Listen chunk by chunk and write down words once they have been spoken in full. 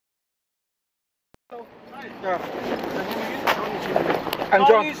Yeah. I'm John.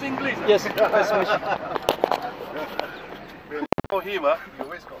 Johnny's English. Yes, nice to meet you. You know him, huh? He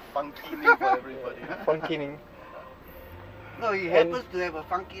always got funky name for everybody. Funky name. No, he happens to have a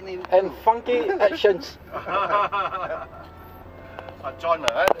funky name too. And funky actions. John,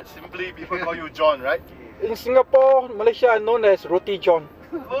 simply people call you John, right? In Singapore, Malaysia, I'm known as Roti John.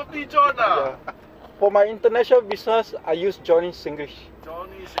 Roti John, Yeah. For my international business, I use Johnny's Singlish.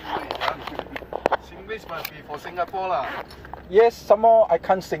 Johnny's English, huh? Singlish must be for Singapore, lah. Yes, some more I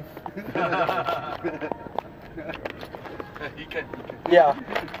can't sing. He can. Yeah.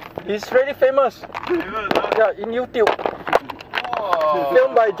 He's really famous. Famous, huh? Yeah, in YouTube. Oh.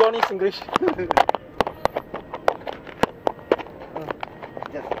 Filmed by Johnny's English.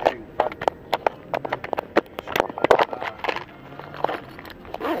 Just having fun.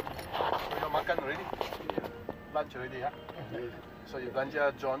 So you makan already? Lunch already, huh? So you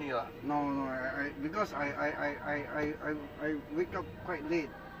belanja Johnny, lah. No, because I wake up quite late.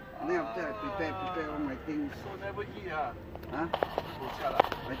 And then after I prepare all my things. So never eat, huh? Huh? Bojia, lah.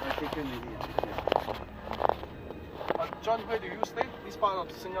 I taken already. John, where do you stay? This part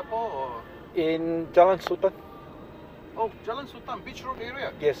of Singapore or? In Jalan Sultan. Oh, Jalan Sultan, Beach Road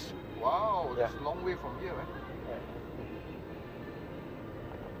area? Yes. Wow, that's Yeah. a long way from here, eh?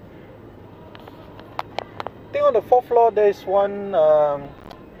 I think on the 4th floor there is one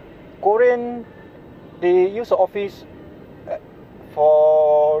Korean. They use the office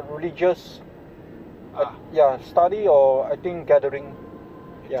for religious, yeah, study or I think gathering.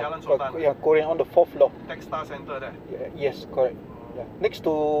 In Jalan Sultan. Yeah, Korean on the 4th floor. Techstar Center there. Yeah, yes, correct. Yeah, next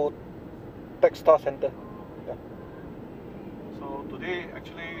to Techstar Center. Yeah. So today,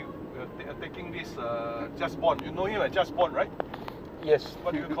 actually, we are taking this Just Born. You know him as Just Born, right? Yes.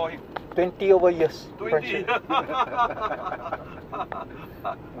 What do you call him? 20 over years. 20. friendship. I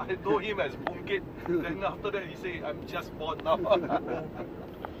know him as Boomgate. Then after that, he say, "I'm Just Born now."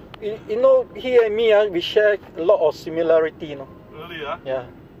 You know, he and me, we share a lot of similarity, you know. Really, huh? Yeah.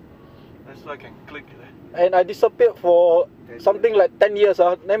 That's why I can click it. And I disappeared for something like 10 years.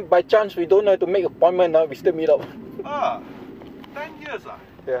 Then by chance, we don't have to make appointment. We still meet up. 10 years, ah.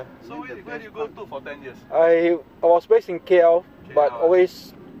 Yeah. So where do you go to for 10 years? I was based in KL, but KL.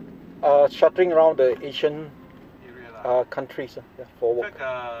 always shuttling around the Asian Area, lah. countries yeah, for In work.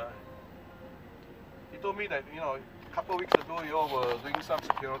 fact, he told me that, a couple of weeks ago, you all were doing some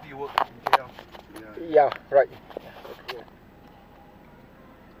security work in KL. Yeah, right.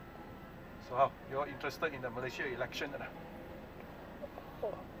 So how? You're interested in the Malaysia election?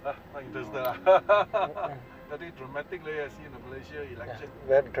 Not interested. Very dramatic, I see in the Malaysia election. Yeah,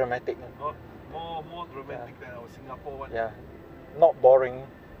 very dramatic. More dramatic than our Singapore one. Yeah, not boring.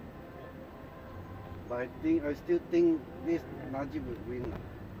 But I still think this Najib will win.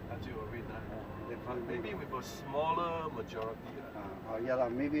 Najib will win. Definitely. Maybe with a smaller majority. Yeah,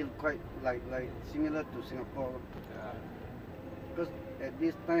 maybe quite like similar to Singapore. Yeah. Because at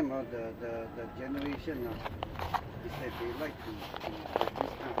this time, the generation is that they like to have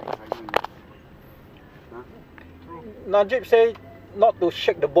this kind of excitement. Huh? True. Najib say not to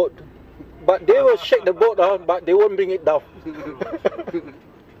shake the boat, but they will shake the boat, but they won't bring it down.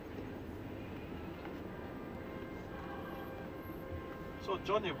 So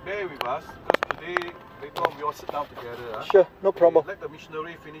John, you bear with us because today, later on, we all sit down together. Sure, no problem. Let the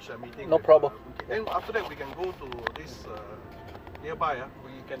missionary finish a meeting. No problem. Then after that, we can go to this nearby.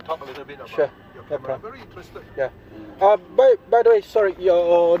 We can talk a little bit about Sure, your no camera. problem. Very interested. Yeah. By the way, sorry,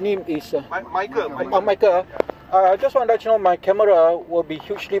 your name is Michael. Michael. I just want to let you know my camera will be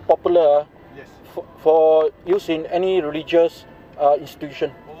hugely popular Yes. for use in any religious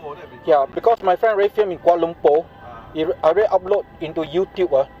institution. Oh, that'd be good. Yeah, because my friend Ray film in Kuala Lumpur, he already upload into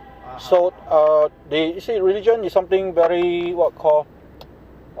YouTube. So they see religion is something very you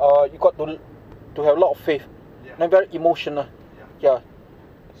got to have a lot of faith, Yeah. and very emotional. Yeah.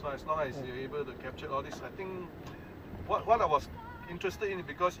 So as long as you're able to capture all this, I think what I was interested in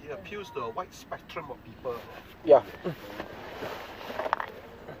because it appeals to a wide spectrum of people. Yeah.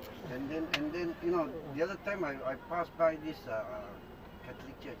 And then the other time I passed by this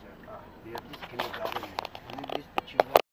Catholic church. They have this kindergarten. And then these children